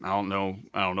 I was like, I don't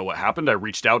know what happened. I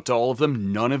reached out to all of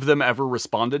them. None of them ever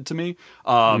responded to me.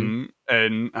 mm.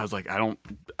 And I was like, I don't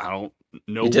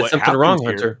know You did what something happened wrong, here.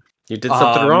 Hunter. You did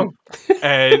something Um, wrong.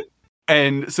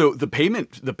 and so the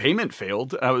payment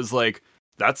failed. I was like,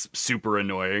 that's super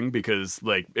annoying, because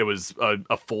like it was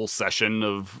a full session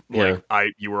of like, Yeah.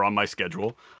 you were on my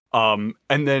schedule. And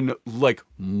then like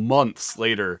months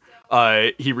later,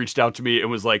 he reached out to me and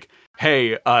was like,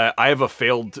 hey, I have a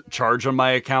failed charge on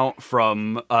my account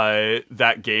from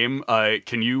that game.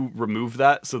 Can you remove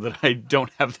that so that I don't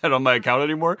have that on my account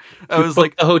anymore? I You was booked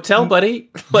like, the hotel,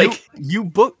 buddy. you Like,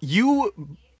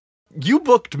 you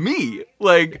booked me.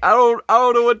 Like, I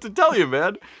don't know what to tell you,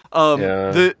 man.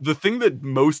 yeah. The thing that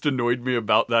most annoyed me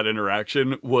about that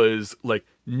interaction was like,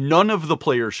 none of the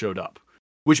players showed up,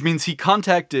 which means he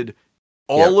contacted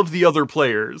all Yep. of the other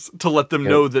players to let them Yep.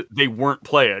 know that they weren't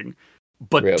playing,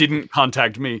 but Yep. didn't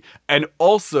contact me, and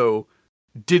also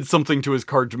did something to his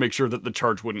card to make sure that the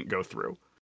charge wouldn't go through.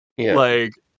 Yeah.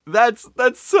 Like, that's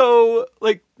so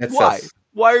like, That's why? us.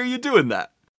 Why are you doing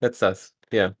that? That's us.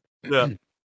 Yeah. Yeah.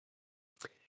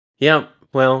 Yeah.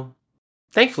 Well,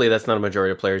 thankfully that's not a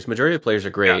majority of players. Majority of players are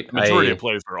Yeah, great. the majority of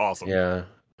players are awesome. Yeah.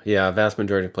 Yeah, vast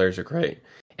majority of players are great.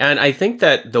 And I think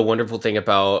that the wonderful thing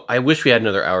about I wish we had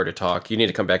another hour to talk. You need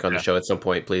to come back on the Yeah. show at some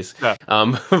point, please. Yeah.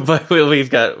 But we've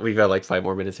got like 5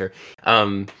 more minutes here.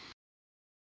 Um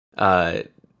uh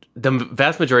the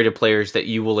vast majority of players that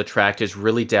you will attract is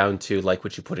really down to like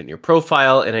what you put in your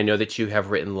profile, and I know that you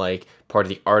have written like part of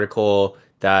the article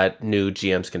that new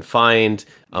GMs can find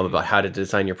Mhm. about how to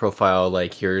design your profile,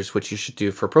 like here's what you should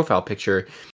do for a profile picture.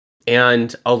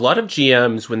 And a lot of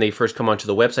GMs, when they first come onto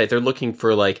the website, they're looking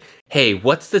for like, hey,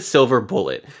 what's the silver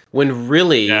bullet,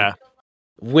 Yeah.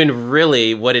 when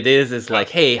really what it is Yeah. like,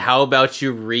 hey, how about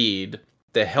you read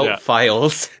the help Yeah.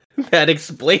 files that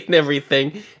explain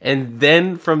everything, and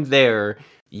then from there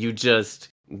you just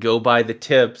go by the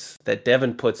tips that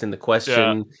Devin puts in the Yeah.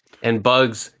 question and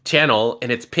bugs channel,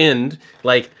 and it's pinned.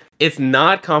 Like, it's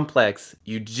not complex.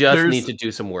 You just need There's to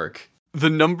do some work. the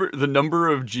number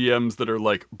of GMs that are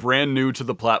like brand new to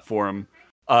the platform,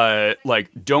 like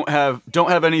don't have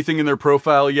anything in their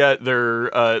profile yet. Their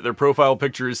profile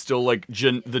picture is still like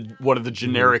one of the Hmm.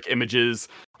 generic images.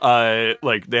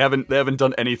 Like they haven't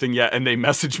done anything yet, and they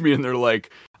message me and they're like,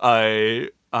 hey,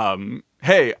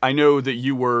 I know that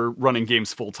you were running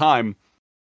games full time.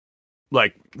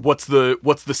 Like, what's the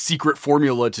secret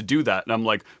formula to do that? And I'm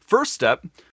like, first step,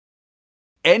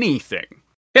 anything.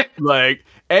 Like,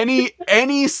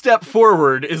 any step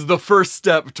forward is the first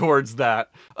step towards that,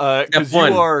 Step because you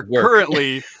one, are work.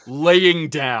 currently laying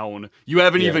down. You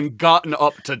haven't Yeah, even gotten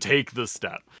up to take the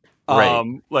step.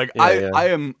 right. Like, Yeah,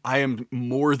 yeah. I am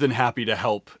more than happy to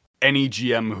help any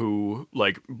GM who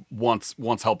like wants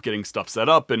help getting stuff set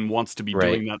up and wants to be Right.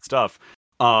 doing that stuff.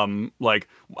 Like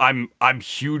I'm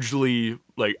hugely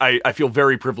like I feel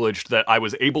very privileged that I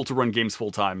was able to run games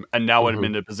full time, and now I'm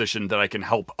in a position that I can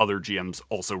help other GMs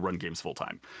also run games full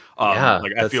time. Yeah,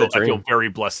 Like that's the I feel dream. very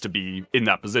blessed to be in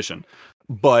that position.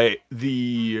 But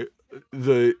the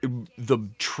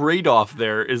trade off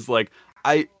there is like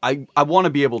I want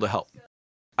to be able to help.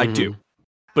 I do. Hmm.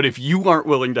 But if you aren't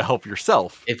willing to help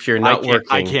yourself, If you're not I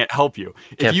working, can't help you.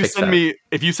 can't fix that.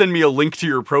 If you send me a link to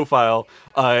your profile,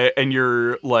 and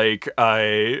you're like,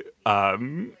 you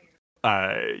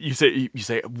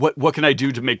say what can I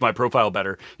do to make my profile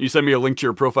better? You send me a link to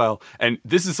your profile, and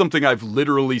this is something I've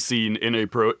literally seen in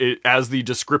as the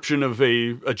description of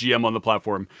a GM on the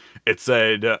platform. It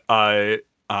said, I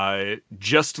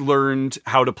just learned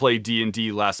how to play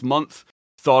D&D last month.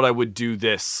 Thought I would do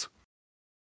this.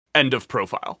 End of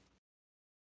profile.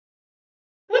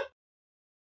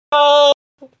 Oh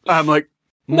I'm like,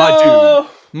 my dude, no!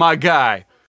 my guy,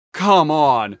 come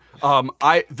on.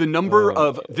 The number Oh.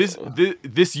 of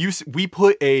this use, we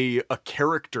put a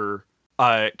character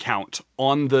count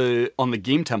on the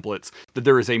game templates, that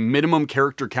there is a minimum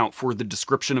character count for the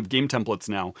description of game templates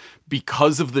now,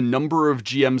 because of the number of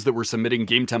GMs that were submitting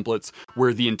game templates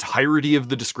where the entirety of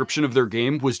the description of their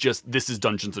game was just, this is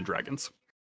Dungeons and Dragons.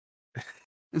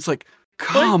 It's like, My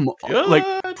come on, like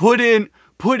God!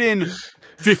 put in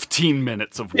 15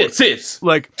 minutes of work. This is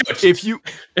Like if you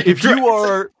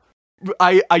are,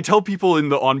 I tell people in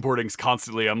the onboardings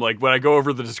constantly, I'm like, when I go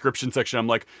over the description section, I'm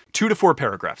like, 2 to 4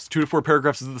 paragraphs. 2 to 4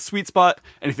 paragraphs is the sweet spot.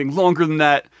 Anything longer than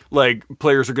that, like,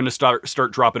 players are going to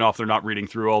start dropping off. They're not reading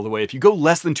through all the way. If you go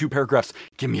less than 2 paragraphs,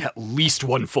 give me at least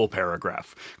 1 full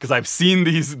paragraph, because I've seen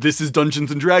these "This is Dungeons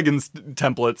and Dragons"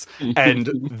 templates, and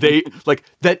they like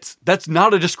that's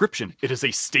not a description. It is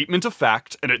a statement of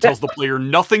fact, and it tells the player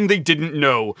nothing they didn't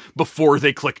know before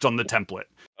they clicked on the template.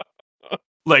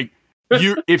 Like,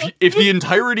 if the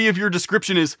entirety of your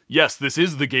description is, yes, this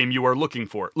is the game you are looking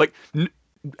for, like,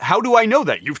 how do I know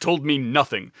that? You've told me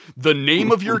nothing. The name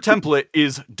of your template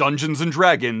is Dungeons and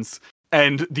Dragons,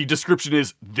 and the description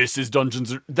is, this is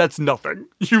Dungeons. That's nothing.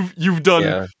 You've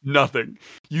done nothing.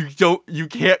 You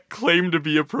can't claim to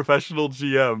be a professional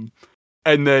GM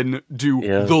and then do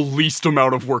the least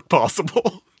amount of work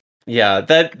possible. Yeah,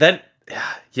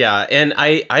 and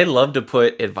I love to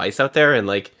put advice out there and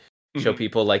like show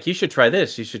people like, you should try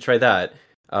this, you should try that,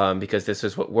 because this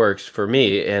is what works for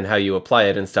me and how you apply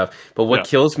it and stuff. But what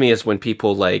kills me is when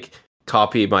people like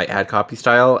copy my ad copy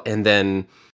style and then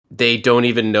they don't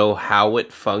even know how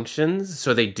it functions,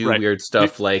 so they do weird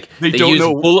stuff. Like they use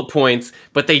bullet points,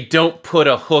 but they don't put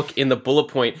a hook in the bullet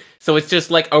point, so it's just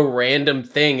like a random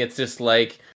thing. It's just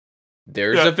like,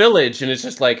 there's a village, and it's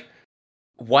just like,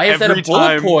 why is that a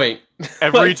bullet point?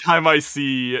 Every time I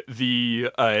see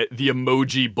the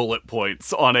emoji bullet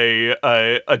points on a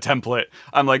template,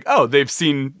 I'm like, oh, they've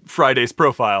seen Friday's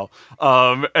profile.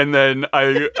 And then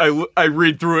I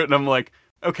read through it and I'm like,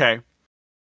 okay,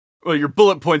 well, your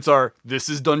bullet points are, this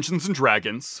is Dungeons and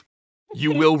Dragons.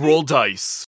 You will roll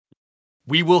dice.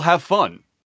 We will have fun.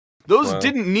 Those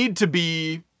didn't need to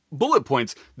be bullet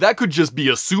points. That could just be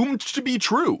assumed to be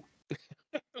true.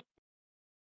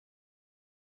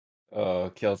 Oh,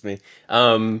 it kills me.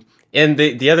 And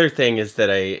the other thing is that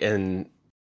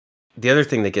the other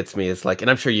thing that gets me is like,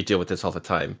 and I'm sure you deal with this all the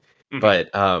time,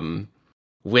 but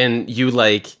when you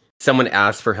like, someone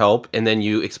asks for help and then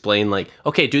you explain like,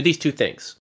 okay, do these 2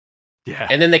 things. Yeah.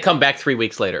 And then they come back 3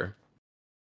 weeks later.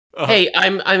 Hey,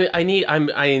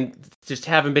 I just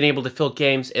haven't been able to fill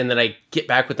games, and then I get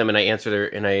back with them and I answer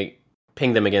and I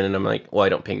ping them again, and I'm like, well, I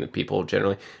don't ping the people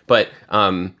generally, but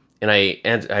and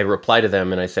I reply to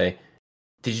them and I say,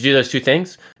 did you do those 2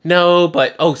 things? No,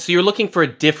 but so you're looking for a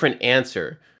different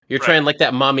answer. You're trying like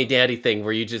that mommy daddy thing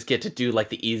where you just get to do like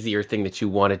the easier thing that you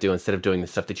want to do instead of doing the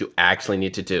stuff that you actually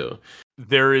need to do.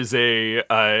 There's a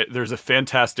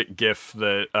fantastic GIF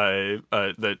that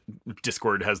that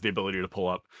Discord has the ability to pull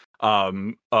up,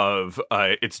 of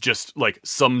it's just like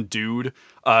some dude,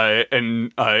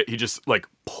 and he just like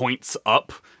points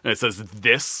up and it says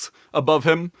 "this" above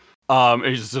him, and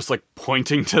he's just like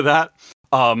pointing to that,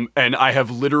 and I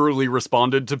have literally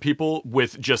responded to people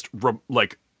with just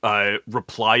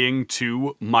replying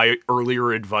to my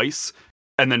earlier advice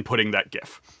and then putting that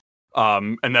GIF.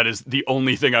 And that is the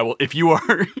only thing I will. If you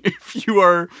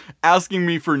are asking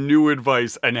me for new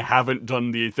advice and haven't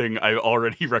done the thing I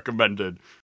already recommended,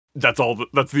 that's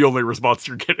the only response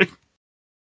you're getting.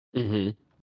 Mm-hmm.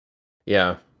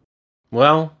 Yeah.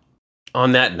 Well,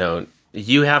 on that note,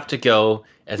 you have to go.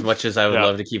 As much as I would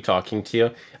love to keep talking to you,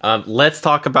 let's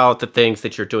talk about the things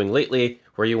that you're doing lately.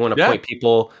 where you want to Yeah, point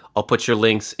people. I'll put your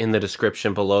links in the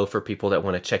description below for people that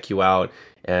want to check you out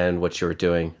and what you're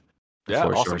doing. The yeah,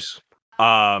 floor is awesome. yours.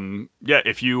 Yeah,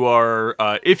 if you are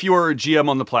a GM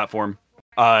on the platform,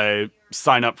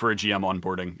 sign up for a GM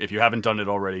onboarding. If you haven't done it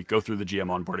already, go through the GM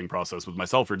onboarding process with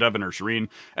myself or Devin or Shireen.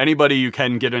 Anybody you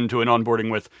can get into an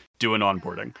onboarding with, do an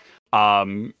onboarding.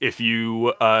 If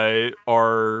you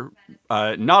are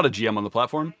not a GM on the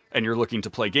platform and you're looking to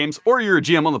play games, or you're a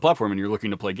GM on the platform and you're looking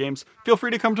to play games, feel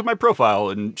free to come to my profile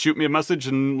and shoot me a message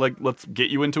and let's get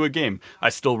you into a game. I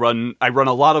run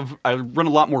a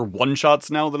lot more one shots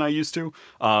now than I used to,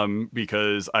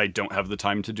 because I don't have the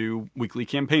time to do weekly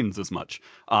campaigns as much.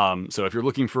 So if you're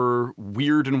looking for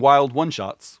weird and wild one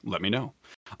shots, let me know.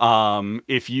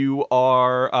 If you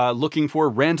are looking for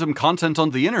random content on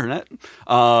the internet, you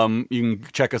can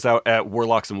check us out at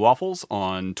Warlocks and Waffles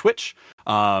on Twitch.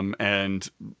 And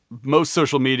most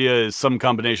social media is some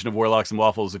combination of Warlocks and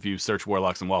Waffles. If you search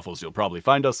Warlocks and Waffles, you'll probably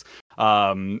find us.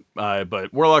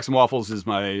 But Warlocks and Waffles is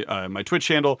my Twitch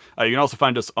handle. You can also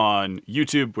find us on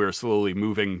YouTube. We're slowly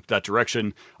moving that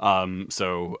direction.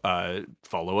 So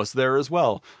follow us there as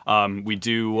well. We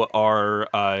do our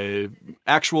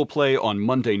actual play on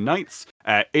Monday nights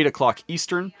at 8 o'clock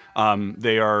Eastern.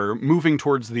 They are moving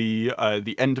towards the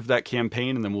end of that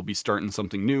campaign, and then we'll be starting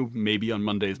something new. Maybe on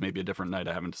Mondays, maybe a different night.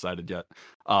 I haven't decided yet.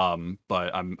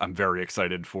 But I'm very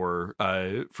excited for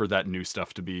that new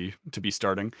stuff to be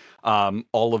starting.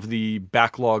 All of the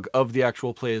backlog of the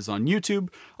actual play is on YouTube.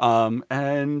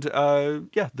 And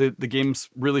yeah, the game's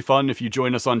really fun. If you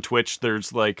join us on Twitch,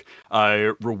 there's like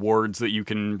rewards that you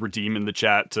can redeem in the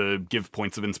chat to give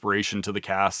points of inspiration to the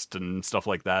cast and stuff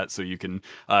like that, so you can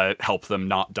help them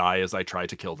not die as I try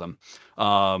to kill them.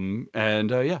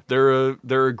 And yeah,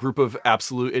 they're a group of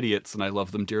absolute idiots, and I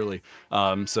love them dearly.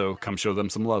 So come show them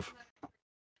some love.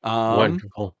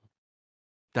 Wonderful.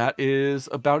 That is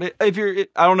about it. I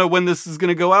don't know when this is going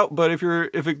to go out, but if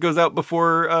it goes out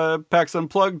before PAX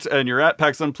Unplugged and you're at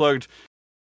PAX Unplugged,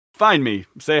 find me,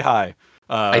 say hi.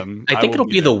 I think will it'll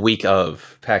be there. the week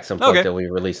of PAX Unplugged Okay. that we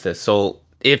release this. So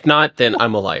if not, then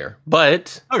I'm a liar.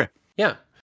 But Okay. yeah.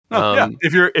 Oh, yeah.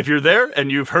 If you're there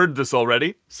and you've heard this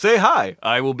already, say hi.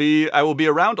 I will be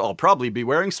around. I'll probably be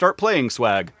wearing Start Playing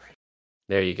swag.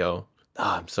 There you go.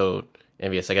 I'm so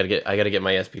envious. I gotta get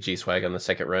my SPG swag on the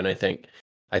second run. I think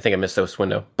I missed this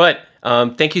window. But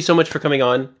thank you so much for coming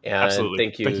on, and Absolutely.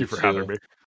 thank Thank you you for having to me.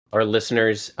 our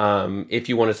listeners. If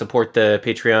you want to support the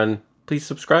Patreon, please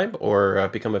subscribe or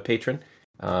become a patron,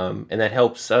 and that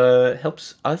helps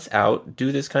us out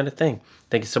do this kind of thing.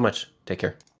 Thank you so much. Take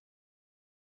care.